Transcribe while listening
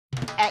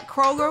At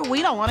Kroger,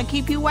 we don't want to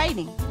keep you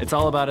waiting. It's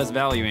all about us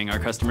valuing our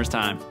customers'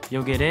 time.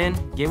 You'll get in,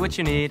 get what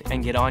you need,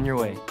 and get on your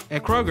way.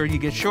 At Kroger, you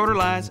get shorter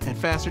lines and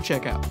faster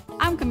checkout.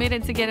 I'm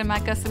committed to getting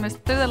my customers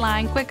through the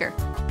line quicker.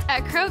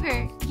 At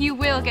Kroger, you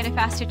will get a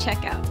faster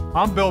checkout.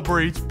 I'm Bill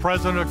Breach,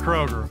 president of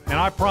Kroger, and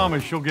I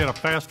promise you'll get a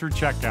faster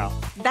checkout.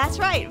 That's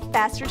right.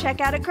 Faster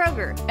checkout at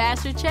Kroger.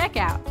 Faster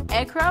checkout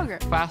at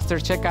Kroger. Faster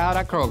checkout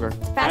at Kroger.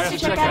 Faster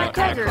checkout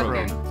at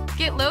Kroger.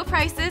 Get low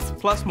prices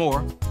Plus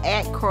more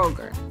At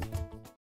Kroger.